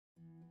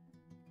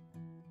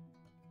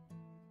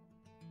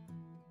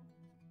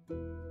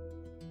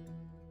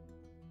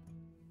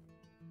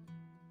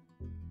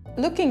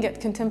Looking at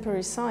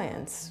contemporary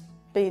science,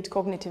 be it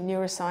cognitive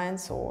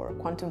neuroscience or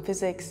quantum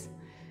physics,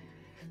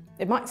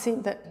 it might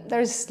seem that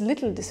there is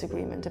little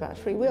disagreement about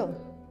free will.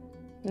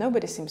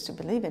 Nobody seems to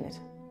believe in it.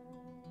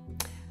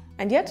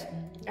 And yet,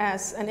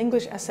 as an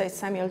English essayist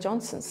Samuel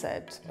Johnson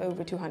said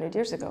over 200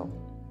 years ago,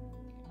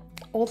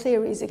 all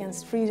theories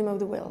against freedom of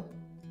the will,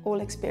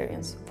 all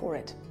experience for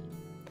it.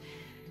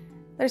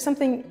 There is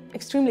something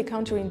extremely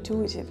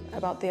counterintuitive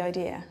about the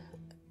idea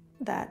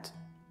that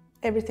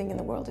everything in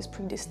the world is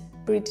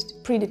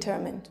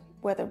predetermined,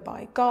 whether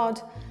by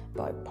God,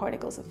 by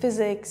particles of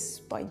physics,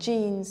 by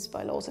genes,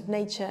 by laws of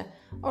nature,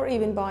 or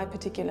even by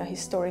particular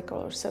historical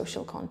or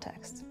social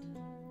context.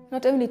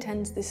 Not only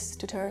tends this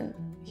to turn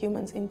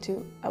humans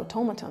into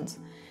automatons,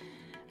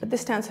 but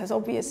this stance has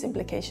obvious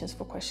implications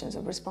for questions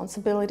of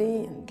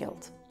responsibility and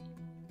guilt.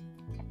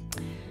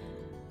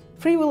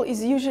 Free will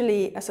is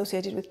usually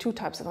associated with two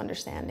types of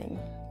understanding.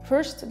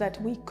 First,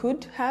 that we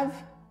could have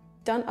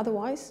done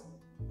otherwise,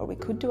 or we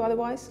could do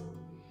otherwise.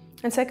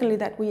 And secondly,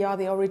 that we are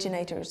the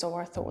originators of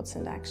our thoughts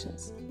and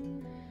actions.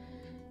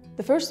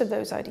 The first of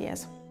those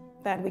ideas,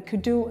 that we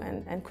could do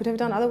and could have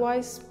done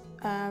otherwise,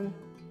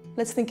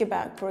 let's think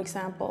about, for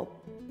example,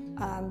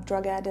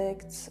 drug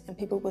addicts and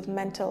people with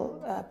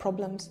mental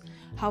problems,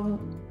 how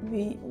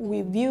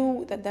we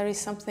view that there is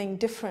something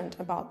different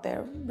about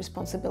their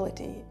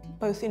responsibility,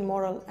 both in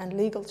moral and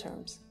legal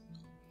terms.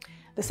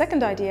 The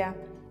second idea,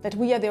 that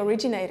we are the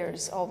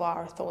originators of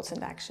our thoughts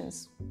and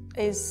actions,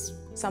 is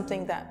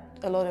something that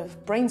a lot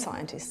of brain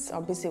scientists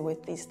are busy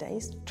with these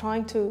days,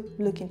 trying to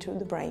look into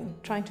the brain,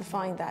 trying to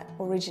find that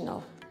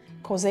original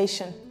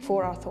causation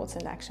for our thoughts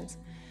and actions.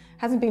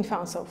 Hasn't been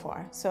found so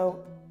far,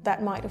 so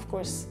that might, of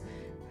course,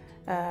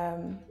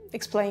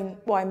 explain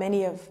why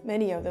many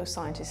of those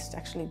scientists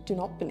actually do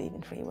not believe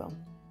in free will.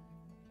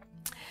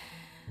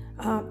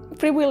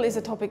 Free will is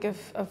a topic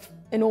of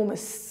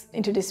enormous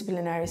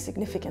interdisciplinary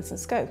significance and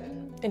scope.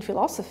 In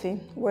philosophy,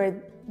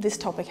 where this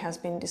topic has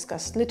been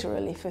discussed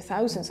literally for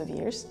thousands of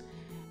years,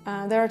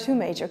 there are two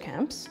major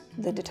camps,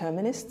 the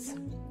determinists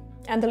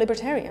and the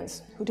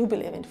libertarians, who do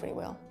believe in free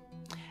will.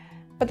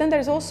 But then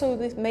there's also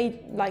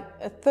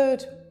a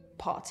third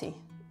party,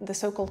 the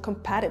so-called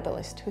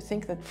compatibilists, who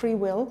think that free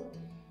will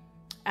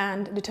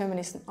and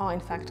determinism are in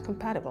fact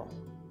compatible.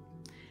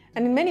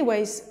 And in many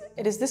ways,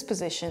 it is this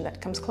position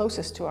that comes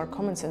closest to our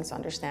common sense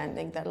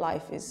understanding that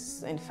life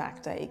is in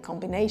fact a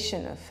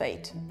combination of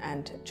fate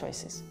and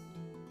choices.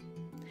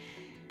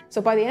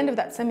 So by the end of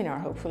that seminar,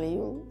 hopefully,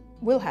 you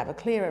will have a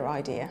clearer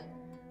idea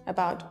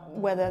about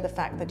whether the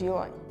fact that you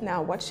are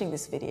now watching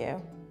this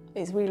video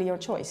is really your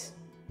choice,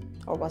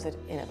 or was it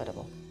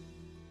inevitable?